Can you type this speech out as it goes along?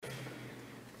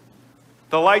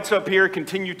The lights up here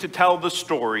continue to tell the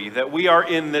story that we are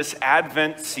in this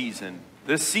Advent season,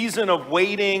 this season of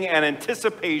waiting and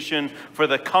anticipation for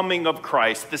the coming of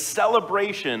Christ, the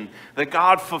celebration that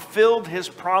God fulfilled his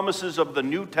promises of the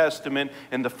New Testament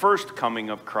in the first coming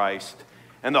of Christ,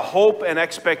 and the hope and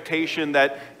expectation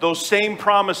that those same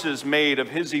promises made of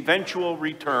his eventual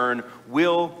return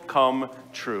will come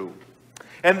true.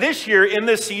 And this year, in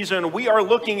this season, we are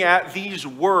looking at these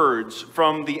words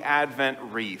from the Advent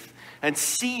wreath and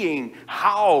seeing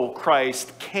how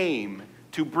Christ came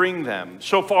to bring them.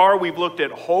 So far, we've looked at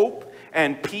hope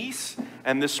and peace,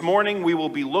 and this morning we will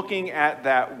be looking at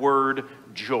that word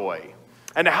joy.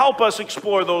 And to help us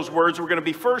explore those words, we're going to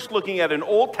be first looking at an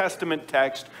Old Testament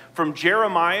text from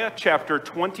Jeremiah chapter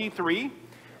 33.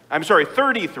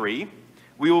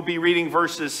 We will be reading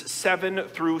verses 7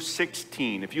 through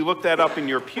 16. If you look that up in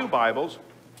your pew Bibles,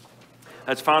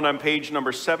 that's found on page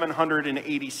number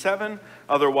 787.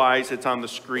 Otherwise, it's on the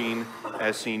screen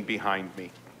as seen behind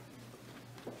me.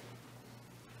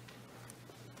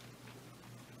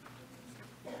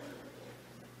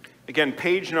 Again,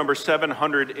 page number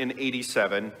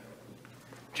 787,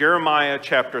 Jeremiah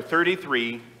chapter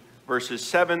 33, verses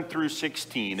 7 through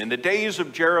 16. In the days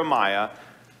of Jeremiah,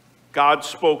 God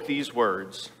spoke these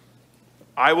words: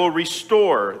 I will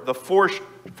restore the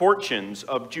fortunes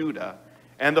of Judah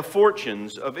and the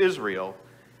fortunes of Israel,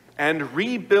 and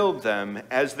rebuild them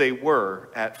as they were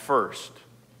at first.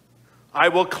 I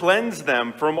will cleanse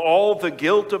them from all the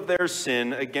guilt of their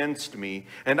sin against me,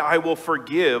 and I will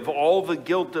forgive all the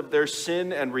guilt of their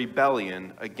sin and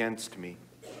rebellion against me.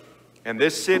 And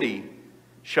this city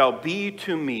shall be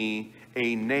to me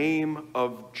a name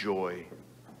of joy,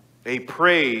 a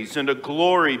praise and a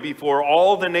glory before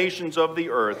all the nations of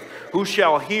the earth, who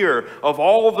shall hear of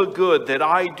all the good that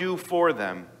I do for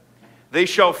them. They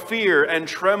shall fear and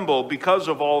tremble because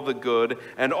of all the good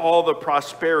and all the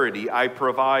prosperity I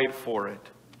provide for it.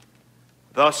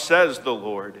 Thus says the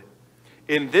Lord,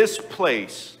 in this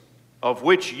place of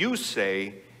which you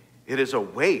say it is a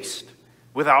waste,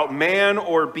 without man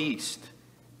or beast,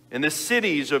 in the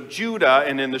cities of Judah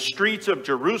and in the streets of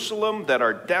Jerusalem that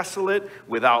are desolate,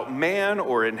 without man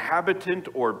or inhabitant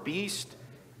or beast,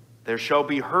 there shall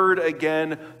be heard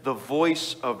again the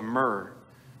voice of myrrh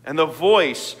and the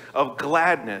voice of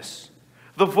gladness,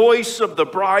 the voice of the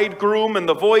bridegroom and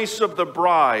the voice of the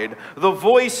bride, the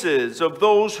voices of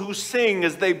those who sing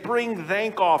as they bring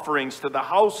thank offerings to the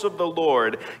house of the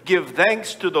Lord. Give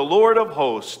thanks to the Lord of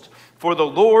hosts, for the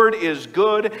Lord is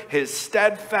good, his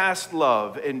steadfast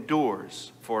love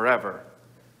endures forever.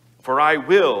 For I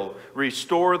will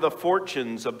restore the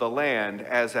fortunes of the land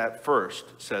as at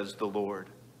first, says the Lord.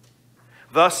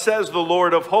 Thus says the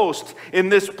Lord of hosts, in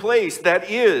this place that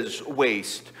is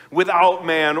waste, without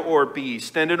man or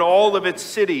beast, and in all of its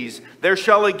cities there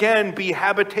shall again be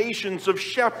habitations of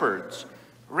shepherds,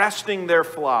 resting their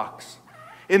flocks.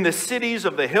 In the cities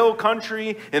of the hill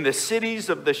country, in the cities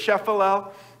of the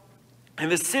Shephelah, in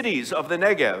the cities of the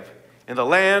Negev, in the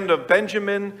land of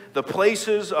Benjamin, the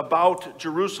places about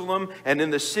Jerusalem, and in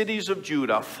the cities of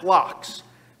Judah, flocks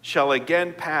shall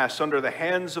again pass under the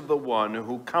hands of the one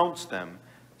who counts them,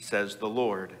 says the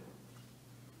Lord.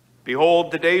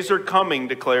 Behold, the days are coming,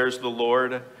 declares the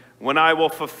Lord, when I will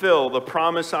fulfill the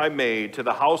promise I made to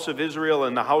the house of Israel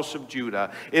and the house of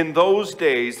Judah. In those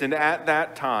days and at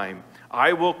that time,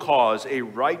 I will cause a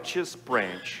righteous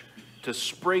branch to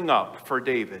spring up for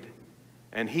David,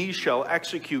 and he shall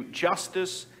execute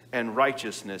justice and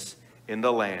righteousness in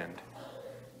the land.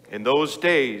 In those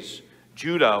days,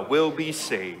 Judah will be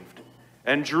saved,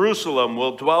 and Jerusalem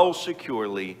will dwell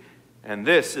securely, and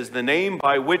this is the name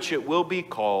by which it will be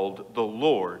called, the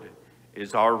Lord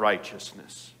is our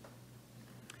righteousness.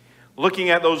 Looking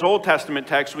at those Old Testament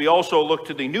texts, we also look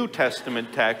to the New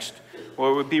Testament text,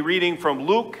 where we'll be reading from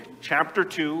Luke chapter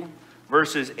 2,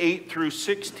 verses 8 through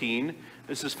 16.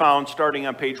 This is found starting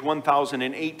on page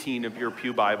 1018 of your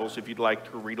pew Bibles, if you'd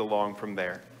like to read along from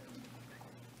there.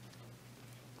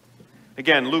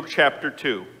 Again, Luke chapter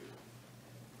 2.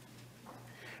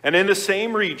 And in the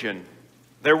same region,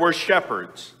 there were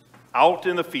shepherds out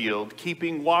in the field,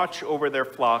 keeping watch over their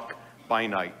flock by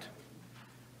night.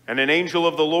 And an angel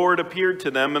of the Lord appeared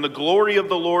to them, and the glory of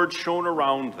the Lord shone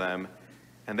around them,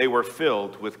 and they were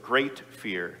filled with great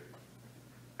fear.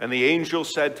 And the angel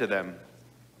said to them,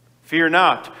 Fear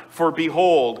not, for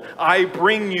behold, I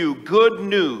bring you good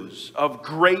news of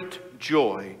great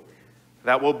joy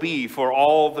that will be for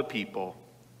all the people.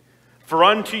 For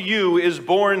unto you is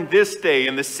born this day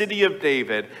in the city of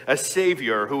David a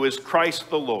Savior, who is Christ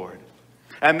the Lord.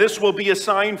 And this will be a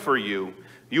sign for you.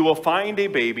 You will find a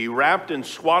baby wrapped in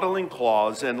swaddling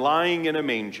cloths and lying in a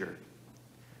manger.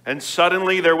 And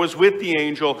suddenly there was with the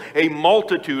angel a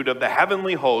multitude of the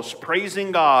heavenly hosts,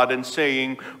 praising God and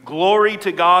saying, "Glory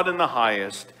to God in the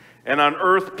highest, and on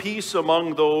earth peace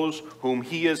among those whom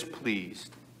he is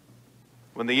pleased."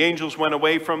 When the angels went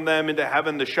away from them into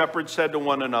heaven, the shepherds said to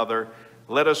one another,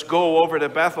 "Let us go over to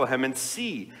Bethlehem and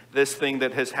see this thing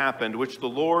that has happened, which the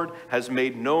Lord has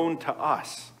made known to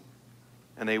us."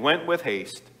 And they went with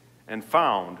haste and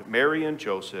found Mary and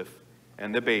Joseph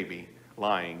and the baby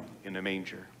lying in a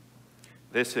manger.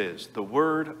 This is the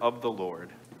word of the Lord.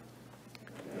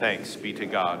 Thanks be to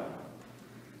God.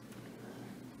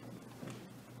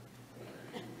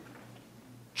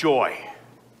 Joy.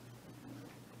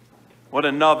 What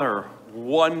another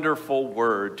wonderful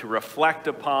word to reflect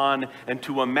upon and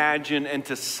to imagine and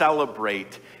to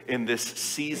celebrate in this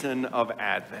season of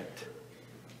Advent.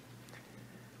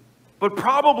 But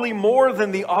probably more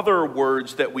than the other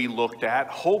words that we looked at,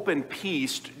 hope and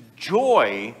peace,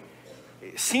 joy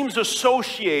seems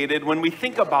associated, when we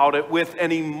think about it, with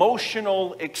an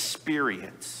emotional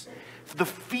experience. The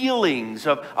feelings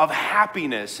of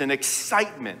happiness and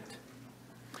excitement.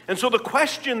 And so the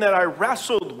question that I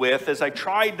wrestled with as I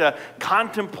tried to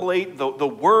contemplate the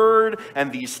word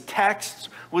and these texts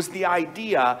was the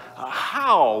idea,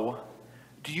 how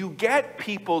do you get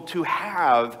people to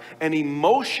have an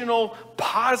emotional,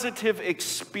 positive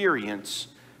experience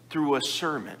through a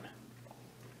sermon?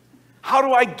 How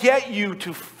do I get you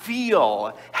to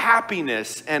feel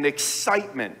happiness and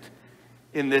excitement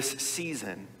in this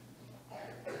season?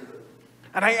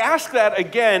 And I ask that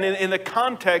again in the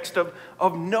context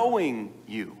of knowing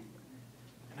you,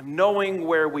 and of knowing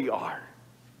where we are.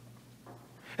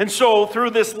 And so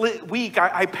through this week,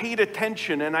 I paid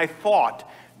attention and I thought,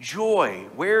 joy,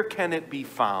 where can it be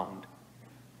found?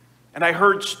 And I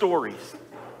heard stories.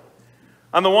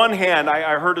 On the one hand,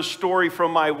 I heard a story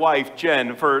from my wife,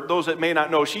 Jen. For those that may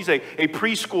not know, she's a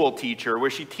preschool teacher where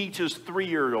she teaches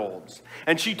 3-year-olds.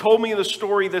 And she told me the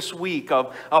story this week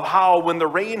of how when the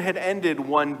rain had ended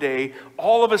one day,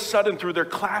 all of a sudden through their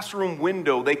classroom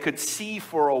window, they could see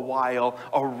for a while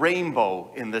a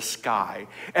rainbow in the sky.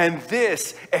 And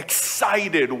this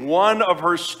excited one of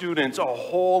her students a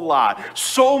whole lot.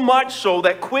 So much so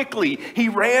that quickly he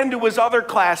ran to his other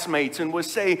classmates and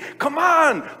was saying, "Come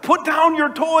on, put down your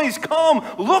toys, come,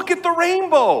 look at the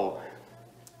rainbow."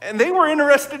 And they were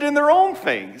interested in their own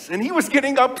things. And he was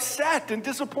getting upset and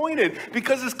disappointed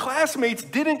because his classmates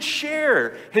didn't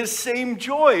share his same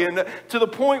joy. And to the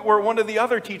point where one of the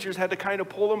other teachers had to kind of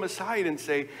pull him aside and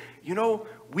say, "You know,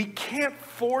 we can't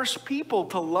force people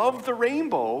to love the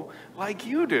rainbow like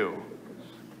you do."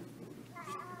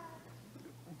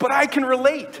 But I can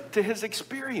relate to his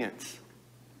experience.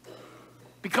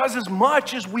 Because as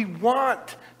much as we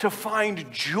want to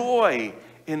find joy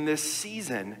in this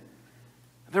season,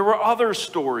 there were other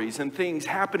stories and things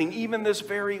happening even this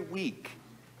very week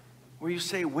where you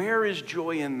say, where is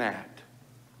joy in that?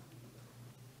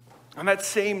 On that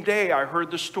same day, I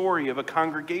heard the story of a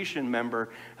congregation member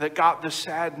that got the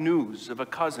sad news of a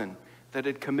cousin that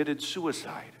had committed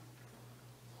suicide.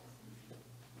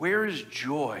 Where is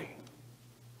joy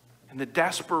in the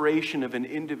desperation of an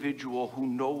individual who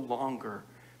no longer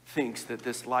thinks that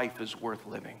this life is worth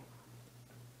living?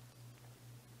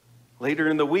 Later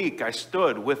in the week, I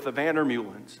stood with the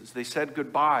Vandermeulens as they said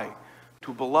goodbye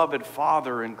to a beloved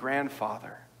father and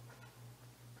grandfather.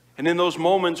 And in those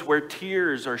moments where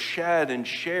tears are shed and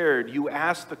shared, you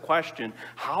ask the question,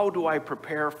 how do I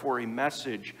prepare for a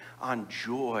message on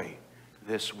joy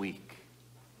this week?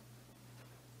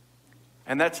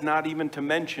 And that's not even to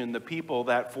mention the people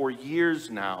that for years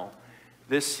now,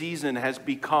 this season has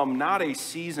become not a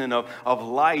season of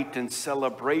light and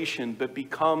celebration, but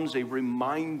becomes a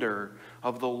reminder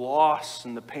of the loss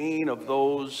and the pain of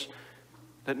those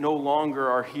that no longer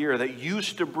are here, that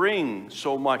used to bring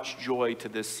so much joy to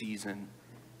this season.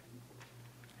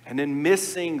 And in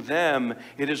missing them,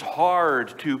 it is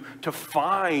hard to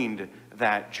find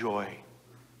that joy.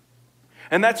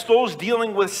 And that's those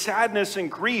dealing with sadness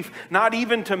and grief, not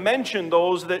even to mention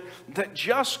those that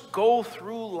just go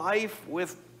through life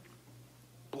with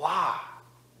blah.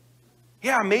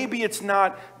 Yeah, maybe it's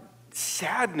not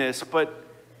sadness, but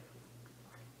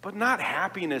not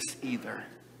happiness either.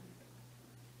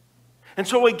 And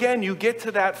so again, you get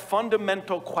to that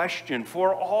fundamental question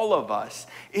for all of us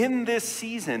in this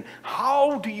season.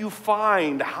 How do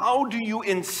you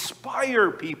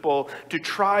inspire people to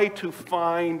try to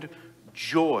find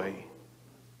joy?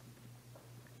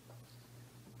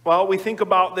 Well, we think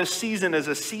about this season as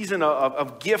a season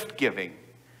of gift giving.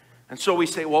 And so we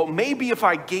say, well, maybe if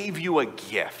I gave you a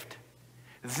gift,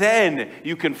 then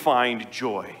you can find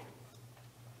joy.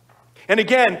 And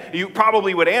again, you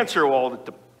probably would answer, well, it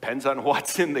Depends on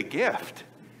what's in the gift.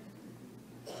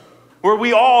 Where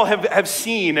we all have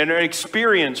seen and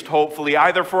experienced, hopefully,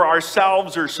 either for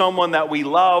ourselves or someone that we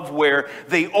love, where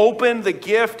they opened the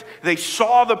gift, they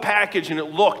saw the package, and it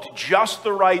looked just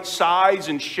the right size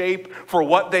and shape for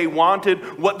what they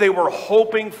wanted, what they were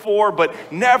hoping for, but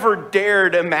never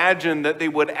dared imagine that they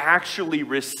would actually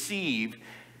receive.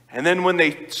 And then when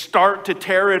they start to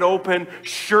tear it open,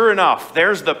 sure enough,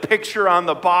 there's the picture on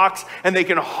the box, and they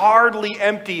can hardly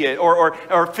empty it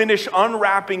or finish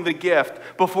unwrapping the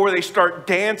gift before they start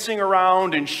dancing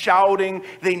around and shouting.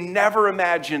 They never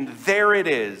imagined, there it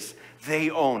is, they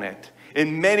own it.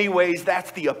 In many ways,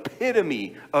 that's the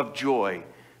epitome of joy.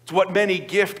 It's what many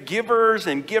gift givers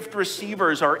and gift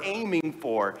receivers are aiming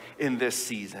for in this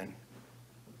season.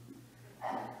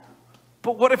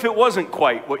 But what if it wasn't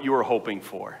quite what you were hoping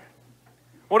for?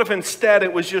 What if instead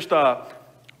it was just a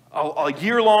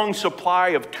year-long supply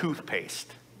of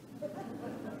toothpaste?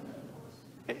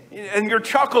 And your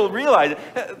chuckle realized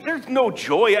there's no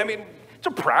joy. I mean, it's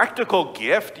a practical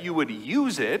gift. You would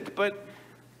use it, but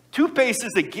toothpaste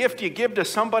is a gift you give to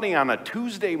somebody on a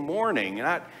Tuesday morning,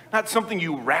 not something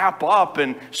you wrap up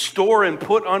and store and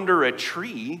put under a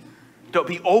tree to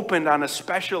be opened on a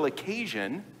special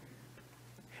occasion.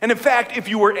 And in fact, if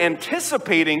you were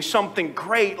anticipating something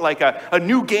great like a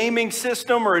new gaming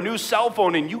system or a new cell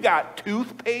phone and you got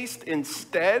toothpaste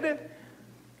instead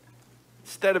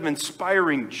of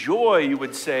inspiring joy, you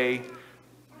would say,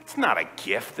 it's not a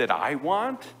gift that I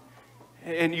want.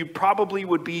 And you probably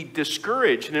would be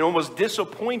discouraged and almost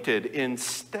disappointed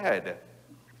instead.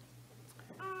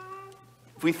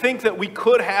 If we think that we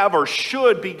could have or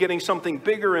should be getting something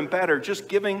bigger and better, just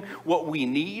giving what we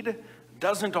need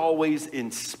doesn't always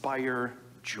inspire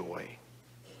joy.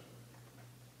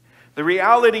 The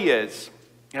reality is,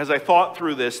 as I thought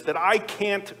through this, that I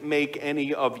can't make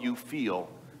any of you feel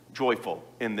joyful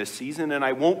in this season, and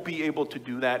I won't be able to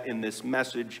do that in this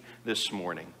message this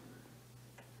morning.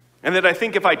 And that I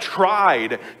think if I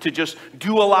tried to just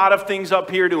do a lot of things up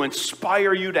here to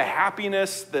inspire you to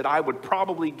happiness, that I would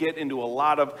probably get into a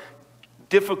lot of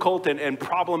difficult and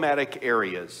problematic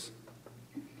areas.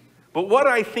 But what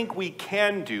I think we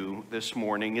can do this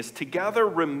morning is together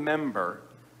remember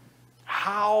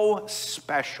how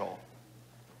special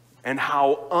and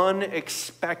how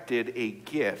unexpected a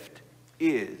gift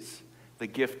is the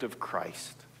gift of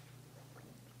Christ.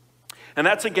 And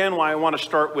that's again why I want to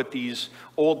start with these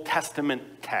Old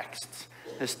Testament texts.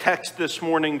 This text this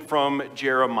morning from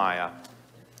Jeremiah.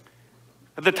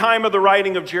 At the time of the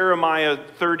writing of Jeremiah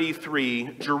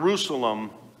 33,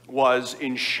 Jerusalem was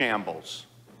in shambles.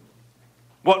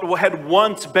 What had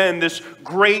once been this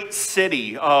great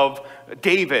city of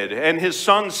David and his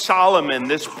son Solomon,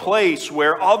 this place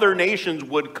where other nations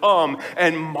would come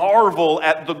and marvel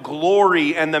at the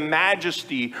glory and the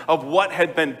majesty of what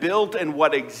had been built and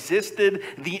what existed,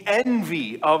 the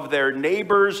envy of their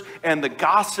neighbors and the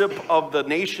gossip of the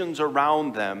nations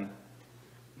around them,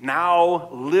 now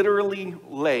literally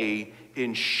lay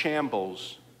in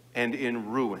shambles and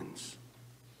in ruins.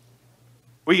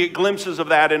 We get glimpses of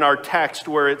that in our text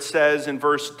where it says in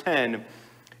verse 10,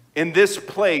 "In this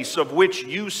place of which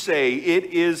you say it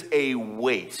is a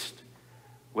waste,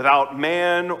 without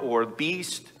man or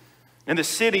beast, and the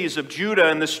cities of Judah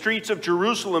and the streets of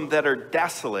Jerusalem that are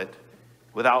desolate,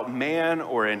 without man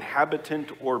or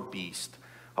inhabitant or beast."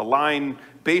 A line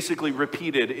basically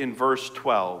repeated in verse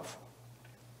 12.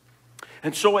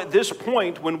 And so at this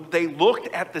point, when they looked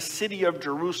at the city of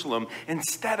Jerusalem,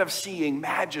 instead of seeing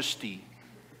majesty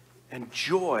and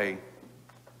joy,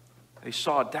 they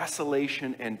saw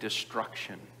desolation and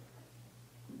destruction.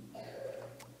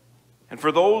 And for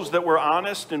those that were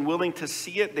honest and willing to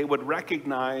see it, they would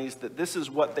recognize that this is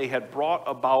what they had brought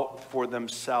about for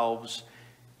themselves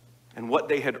and what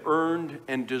they had earned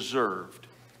and deserved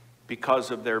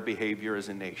because of their behavior as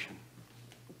a nation.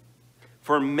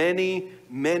 For many,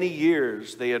 many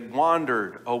years, they had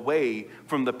wandered away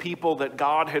from the people that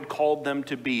God had called them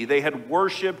to be. They had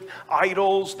worshiped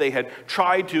idols. They had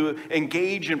tried to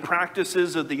engage in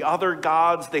practices of the other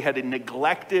gods. They had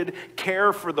neglected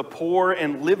care for the poor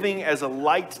and living as a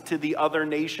light to the other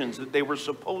nations that they were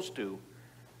supposed to.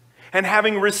 And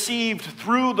having received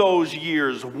through those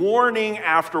years warning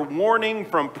after warning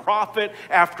from prophet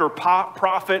after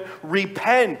prophet,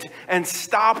 repent and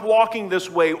stop walking this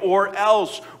way, or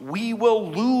else we will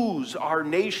lose our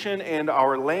nation and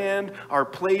our land, our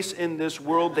place in this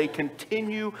world. They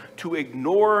continue to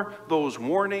ignore those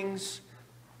warnings,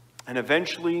 and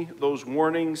eventually those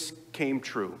warnings came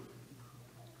true.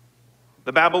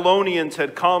 The Babylonians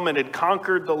had come and had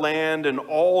conquered the land, and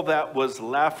all that was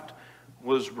left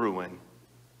was ruin.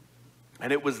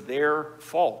 And it was their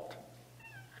fault.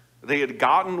 They had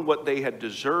gotten what they had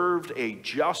deserved, a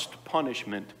just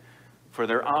punishment for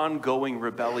their ongoing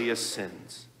rebellious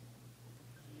sins.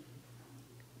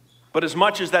 But as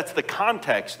much as that's the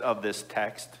context of this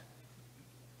text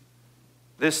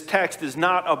is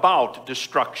not about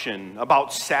destruction,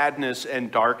 about sadness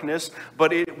and darkness,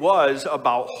 but it was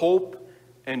about hope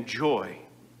and joy.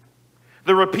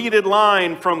 The repeated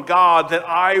line from God that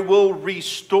I will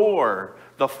restore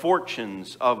the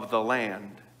fortunes of the land.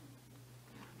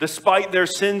 Despite their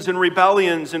sins and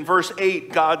rebellions, in verse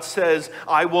 8, God says,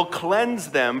 I will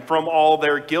cleanse them from all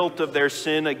their guilt of their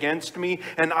sin against me,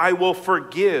 and I will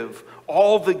forgive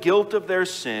all the guilt of their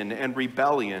sin and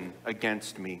rebellion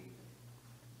against me.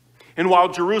 And while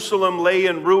Jerusalem lay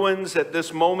in ruins at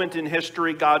this moment in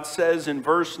history, God says in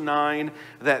verse 9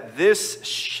 that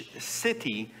this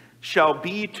city shall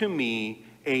be to me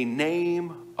a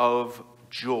name of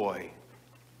joy.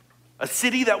 A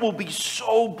city that will be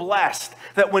so blessed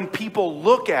that when people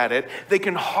look at it, they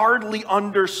can hardly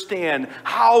understand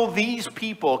how these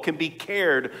people can be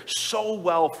cared so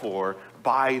well for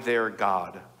by their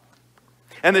God.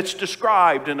 And it's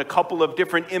described in a couple of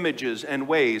different images and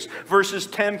ways. Verses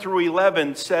 10 through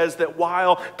 11 says that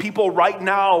while people right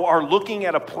now are looking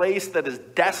at a place that is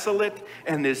desolate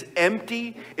and is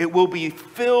empty, it will be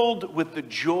filled with the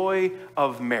joy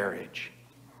of marriage.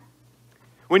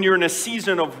 When you're in a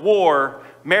season of war,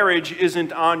 marriage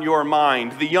isn't on your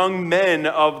mind. The young men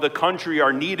of the country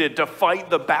are needed to fight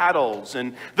the battles.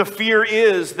 And the fear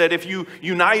is that if you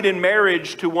unite in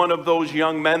marriage to one of those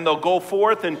young men, they'll go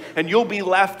forth and you'll be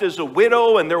left as a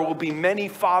widow, and there will be many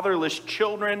fatherless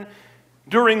children.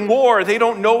 During war, they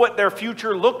don't know what their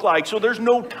future look like, so there's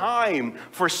no time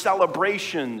for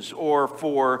celebrations or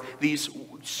for these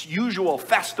usual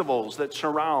festivals that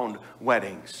surround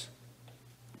weddings.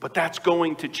 But that's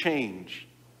going to change.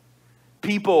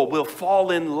 People will fall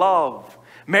in love.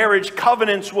 Marriage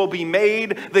covenants will be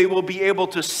made. They will be able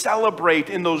to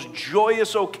celebrate in those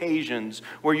joyous occasions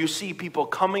where you see people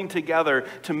coming together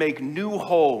to make new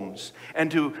homes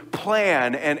and to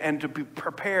plan and to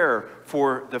prepare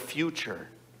for the future.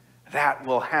 That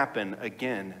will happen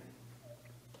again.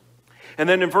 And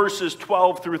then in verses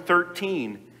 12 through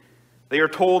 13, they are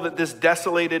told that this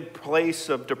desolated place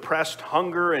of depressed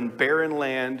hunger and barren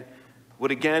land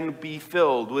would again be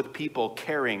filled with people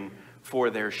caring for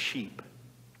their sheep.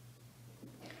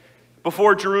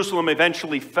 Before Jerusalem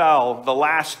eventually fell, the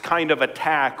last kind of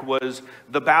attack was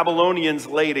the Babylonians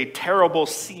laid a terrible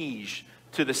siege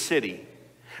to the city.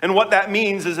 And what that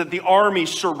means is that the army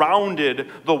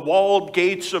surrounded the walled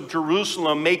gates of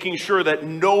Jerusalem, making sure that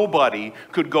nobody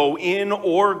could go in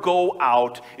or go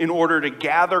out in order to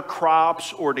gather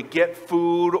crops or to get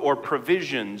food or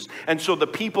provisions. And so the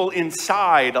people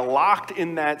inside, locked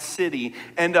in that city,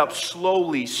 end up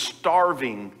slowly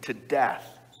starving to death.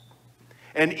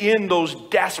 And in those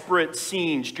desperate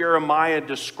scenes, Jeremiah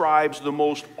describes the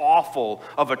most awful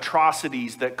of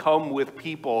atrocities that come with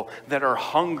people that are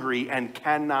hungry and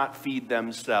cannot feed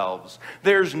themselves.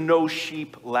 There's no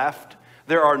sheep left.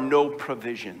 There are no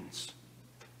provisions.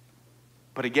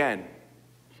 But again,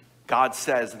 God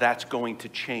says that's going to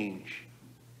change.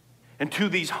 And to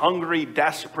these hungry,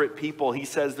 desperate people, he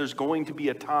says there's going to be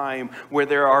a time where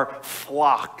there are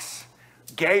flocks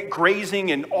grazing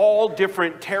in all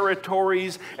different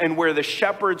territories, and where the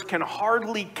shepherds can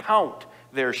hardly count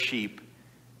their sheep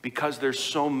because there's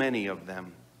so many of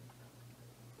them.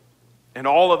 And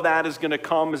all of that is going to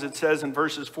come, as it says in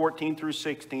verses 14 through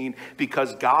 16,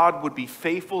 because God would be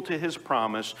faithful to his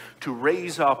promise to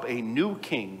raise up a new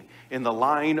king in the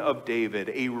line of David,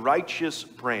 a righteous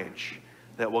branch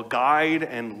that will guide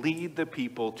and lead the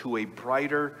people to a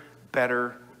brighter,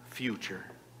 better future.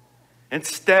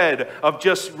 Instead of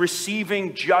just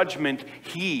receiving judgment,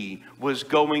 he was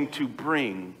going to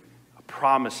bring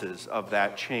promises of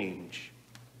that change.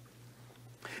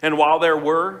 And while there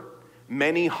were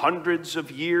many hundreds of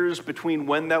years between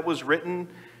when that was written,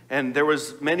 and there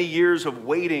was many years of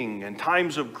waiting and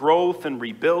times of growth and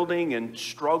rebuilding and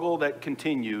struggle that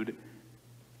continued,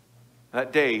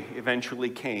 that day eventually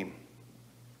came.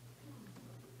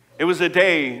 It was a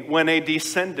day when a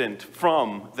descendant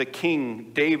from the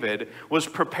King David was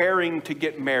preparing to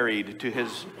get married to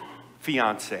his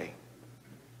fiancée.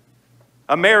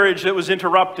 A marriage that was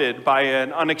interrupted by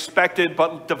an unexpected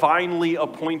but divinely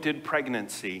appointed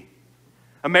pregnancy.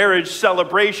 A marriage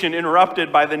celebration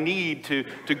interrupted by the need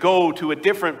to go to a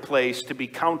different place to be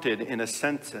counted in a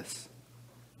census.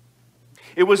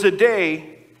 It was a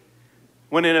day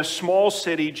when in a small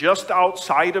city just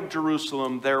outside of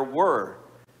Jerusalem there were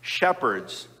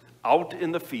shepherds out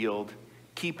in the field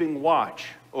keeping watch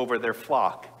over their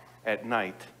flock at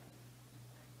night.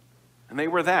 And they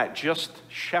were that, just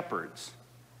shepherds.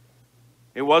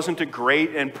 It wasn't a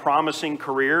great and promising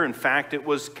career. In fact, it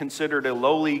was considered a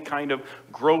lowly kind of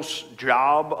gross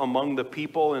job among the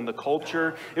people in the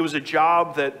culture. It was a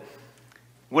job that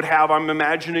would have, I'm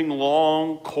imagining,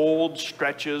 long, cold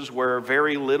stretches where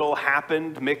very little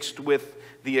happened, mixed with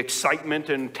the excitement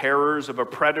and terrors of a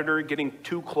predator getting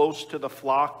too close to the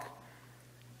flock.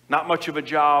 Not much of a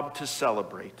job to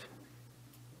celebrate.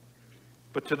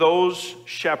 But to those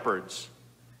shepherds,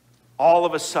 all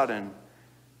of a sudden,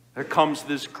 there comes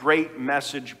this great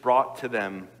message brought to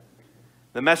them.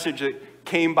 The message that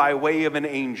came by way of an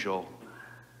angel.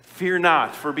 Fear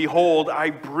not, for behold,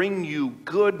 I bring you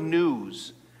good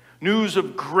news. News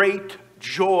of great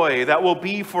joy that will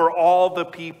be for all the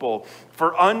people.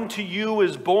 For unto you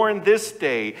is born this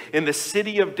day in the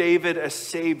city of David a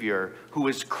Savior, who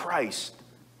is Christ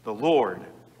the Lord.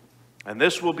 And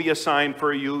this will be a sign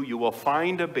for you. You will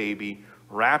find a baby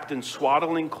wrapped in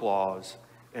swaddling cloths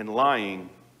and lying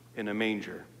in a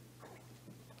manger.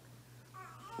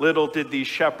 Little did these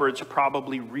shepherds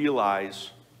probably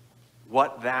realize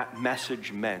what that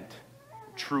message meant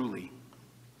truly,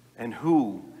 and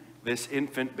who this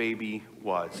infant baby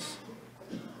was.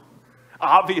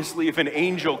 Obviously, if an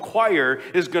angel choir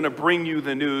is going to bring you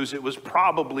the news, it was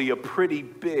probably a pretty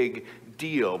big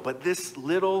deal. But this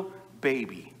little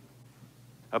baby,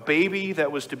 a baby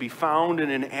that was to be found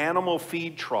in an animal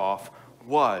feed trough,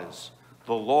 was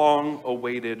the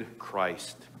long-awaited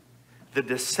Christ, the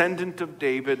descendant of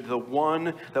David, the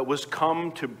one that was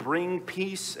come to bring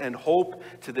peace and hope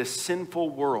to this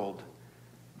sinful world,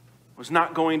 was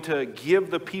not going to give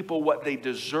the people what they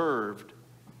deserved,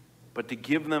 but to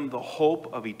give them the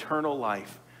hope of eternal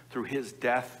life through his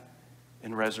death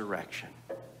and resurrection.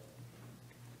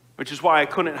 Which is why I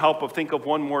couldn't help but think of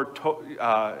one more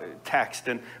text,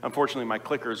 and unfortunately my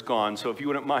clicker is gone, so if you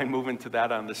wouldn't mind moving to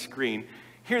that on the screen.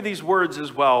 Hear these words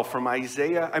as well from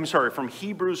from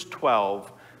Hebrews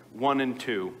 12, 1 and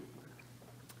 2.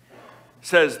 It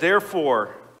says,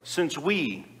 therefore, since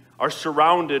we are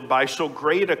surrounded by so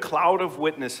great a cloud of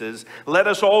witnesses, let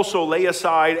us also lay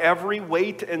aside every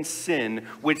weight and sin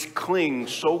which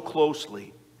clings so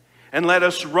closely. And let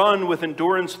us run with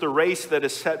endurance the race that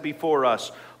is set before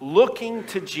us, looking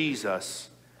to Jesus,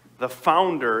 the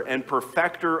founder and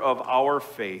perfecter of our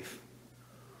faith,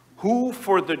 who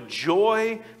for the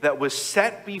joy that was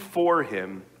set before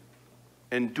him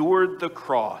endured the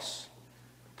cross,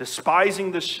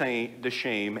 despising the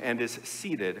shame, and is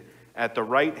seated at the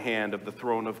right hand of the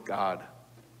throne of God.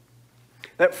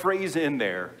 That phrase in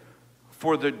there,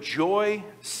 for the joy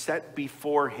set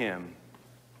before him,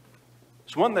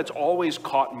 is one that's always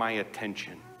caught my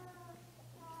attention.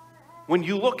 When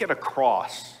you look at a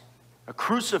cross, a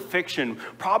crucifixion,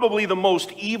 probably the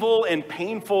most evil and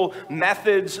painful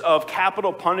methods of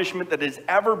capital punishment that has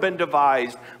ever been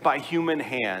devised by human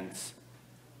hands,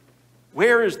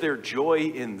 where is there joy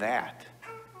in that?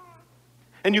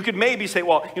 And you could maybe say,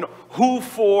 well, who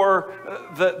for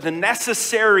the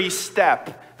necessary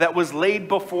step that was laid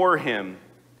before him,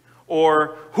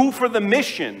 or who for the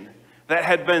mission that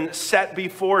had been set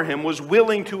before him was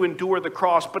willing to endure the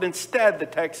cross. But instead, the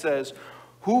text says,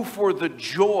 who for the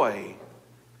joy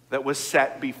that was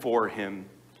set before him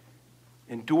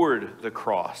endured the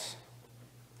cross.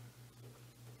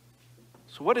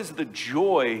 So what is the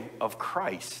joy of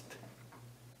Christ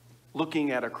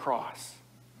looking at a cross?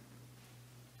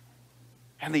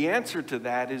 And the answer to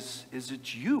that is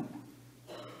it's you.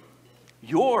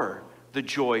 You're the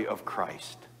joy of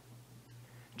Christ.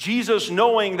 Jesus,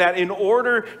 knowing that in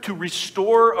order to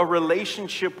restore a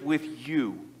relationship with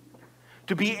you,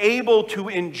 to be able to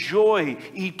enjoy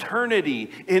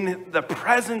eternity in the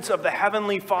presence of the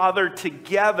Heavenly Father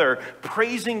together,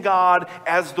 praising God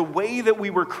as the way that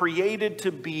we were created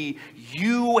to be,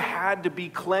 you had to be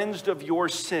cleansed of your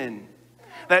sin.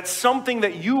 That something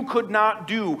that you could not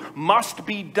do must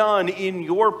be done in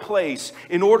your place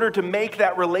in order to make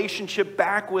that relationship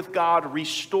back with God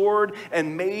restored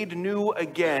and made new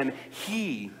again.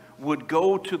 He would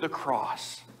go to the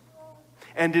cross.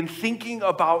 And in thinking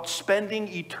about spending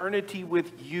eternity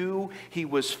with you, he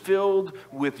was filled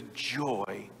with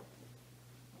joy.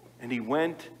 And he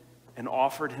went and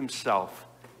offered himself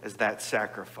as that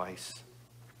sacrifice.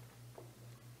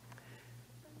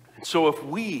 And so if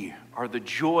we are the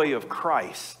joy of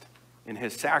Christ in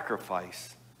his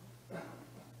sacrifice,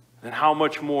 then how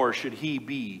much more should he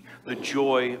be the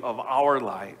joy of our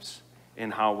lives in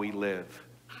how we live?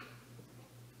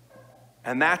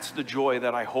 And that's the joy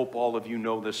that I hope all of you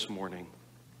know this morning.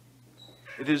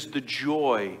 It is the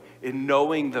joy in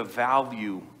knowing the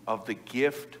value of the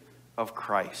gift of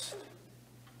Christ.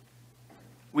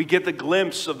 We get the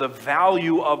glimpse of the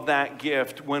value of that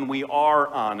gift when we are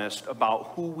honest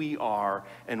about who we are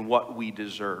and what we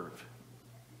deserve.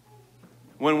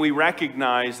 When we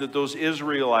recognize that those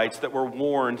Israelites that were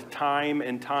warned time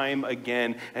and time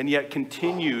again and yet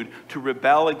continued to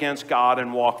rebel against God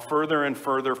and walk further and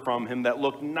further from Him, that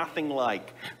looked nothing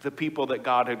like the people that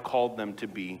God had called them to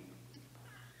be,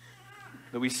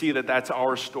 that we see that that's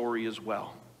our story as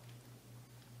well.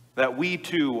 That we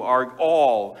too are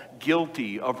all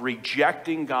guilty of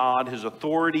rejecting God, His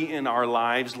authority in our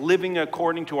lives, living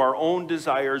according to our own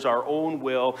desires, our own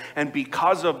will, and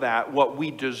because of that, what we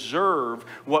deserve,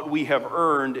 what we have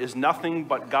earned, is nothing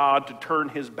but God to turn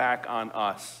His back on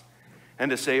us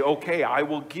and to say, okay, I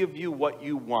will give you what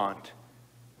you want,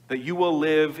 that you will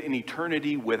live in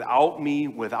eternity without me,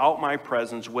 without my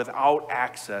presence, without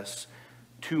access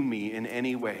to me in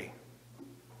any way.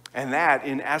 And that,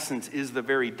 in essence, is the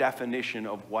very definition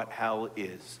of what hell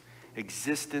is.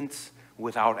 Existence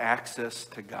without access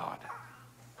to God.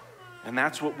 And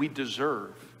that's what we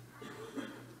deserve.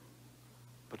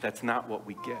 But that's not what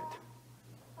we get.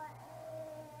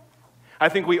 I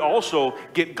think we also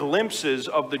get glimpses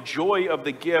of the joy of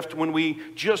the gift when we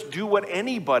just do what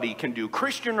anybody can do,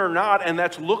 Christian or not, and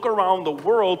that's look around the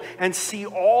world and see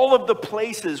all of the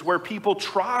places where people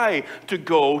try to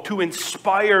go to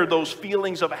inspire those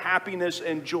feelings of happiness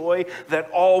and joy that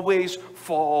always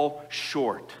fall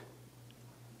short.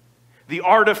 The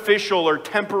artificial or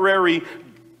temporary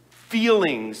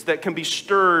feelings that can be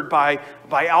stirred by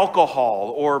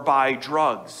alcohol or by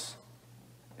drugs.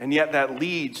 And yet that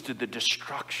leads to the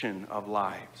destruction of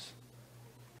lives.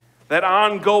 That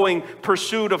ongoing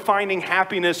pursuit of finding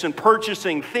happiness and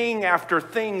purchasing thing after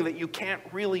thing that you can't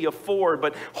really afford,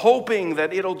 but hoping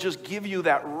that it'll just give you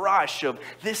that rush of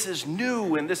this is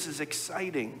new and this is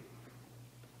exciting.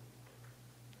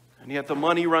 And yet the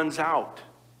money runs out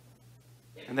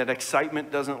and that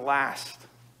excitement doesn't last.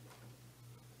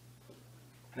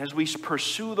 And as we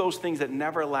pursue those things that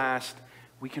never last,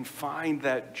 we can find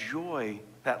that joy,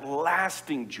 that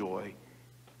lasting joy,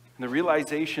 and the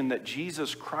realization that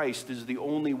Jesus Christ is the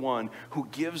only one who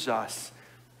gives us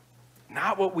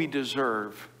not what we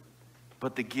deserve,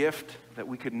 but the gift that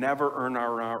we could never earn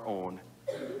on our own.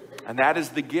 And that is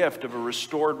the gift of a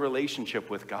restored relationship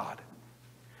with God.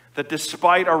 That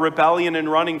despite our rebellion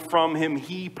and running from Him,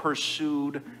 He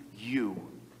pursued you.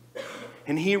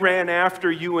 And He ran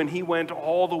after you, and He went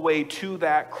all the way to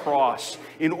that cross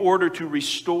in order to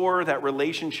restore that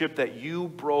relationship that you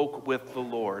broke with the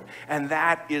Lord. And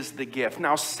that is the gift.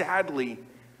 Now, sadly,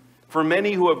 for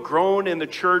many who have grown in the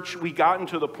church, we've gotten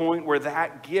to the point where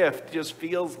that gift just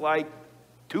feels like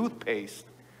toothpaste.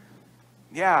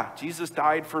 Yeah, Jesus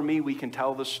died for me. We can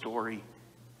tell the story.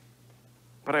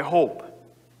 But I hope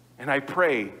and I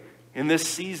pray in this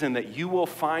season that you will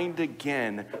find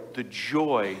again the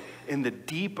joy in the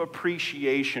deep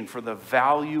appreciation for the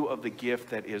value of the gift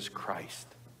that is Christ.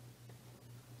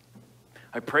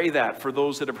 I pray that for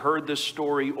those that have heard this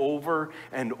story over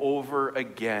and over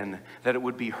again, that it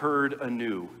would be heard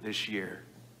anew this year.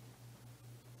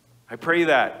 I pray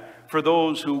that for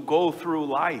those who go through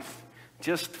life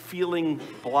just feeling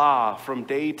blah from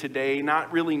day to day,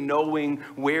 not really knowing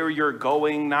where you're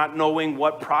going, not knowing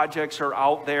what projects are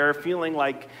out there, feeling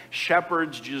like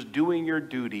shepherds just doing your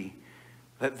duty,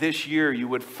 that this year you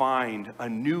would find a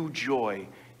new joy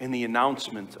in the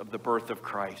announcement of the birth of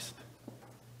Christ.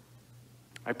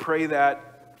 I pray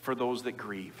that for those that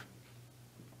grieve,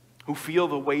 who feel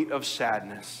the weight of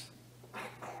sadness,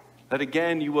 that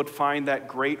again you would find that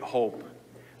great hope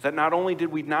that not only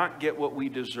did we not get what we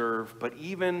deserve, but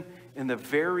even in the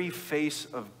very face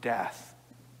of death,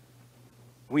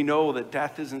 we know that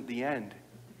death isn't the end.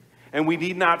 And we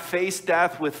need not face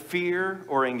death with fear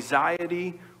or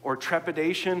anxiety or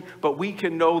trepidation, but we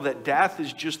can know that death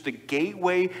is just the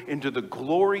gateway into the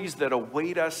glories that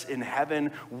await us in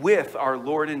heaven with our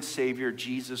Lord and Savior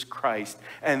Jesus Christ.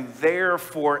 And there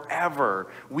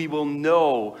forever we will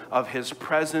know of His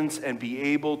presence and be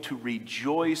able to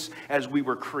rejoice as we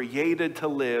were created to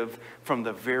live from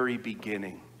the very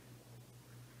beginning.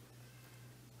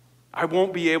 I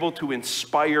won't be able to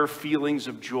inspire feelings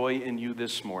of joy in you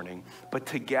this morning, but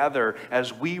together,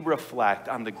 as we reflect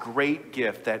on the great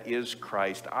gift that is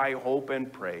Christ, I hope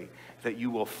and pray that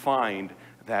you will find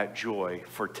that joy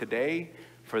for today,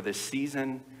 for this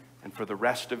season, and for the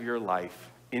rest of your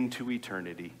life into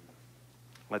eternity.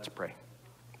 Let's pray.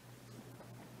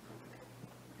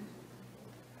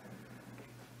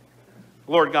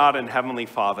 Lord God and Heavenly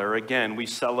Father, again, we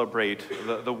celebrate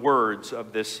the words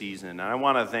of this season. And I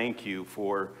want to thank you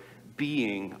for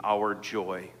being our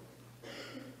joy.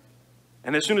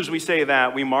 And as soon as we say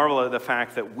that, we marvel at the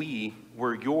fact that we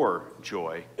were your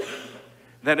joy.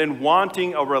 That in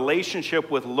wanting a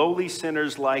relationship with lowly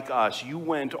sinners like us, you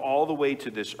went all the way to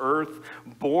this earth,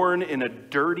 born in a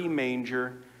dirty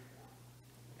manger,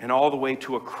 and all the way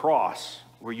to a cross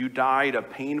where you died a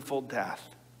painful death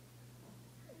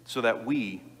so that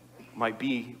we might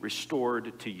be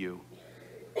restored to you.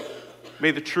 May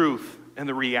the truth and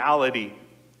the reality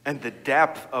and the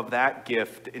depth of that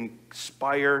gift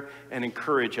inspire and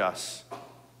encourage us.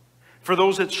 For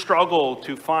those that struggle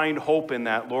to find hope in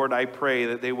that, Lord, I pray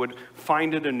that they would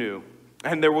find it anew,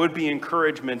 and there would be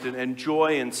encouragement and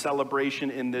joy and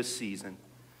celebration in this season.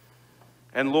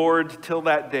 And Lord, till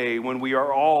that day when we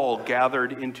are all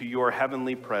gathered into your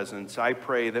heavenly presence, I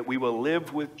pray that we will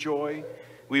live with joy,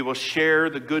 we will share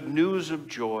the good news of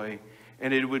joy,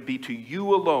 and it would be to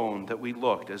you alone that we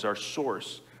looked as our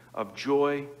source of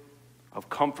joy, of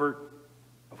comfort,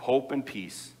 of hope and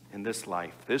peace in this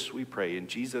life. This we pray in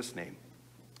Jesus' name.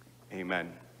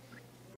 Amen.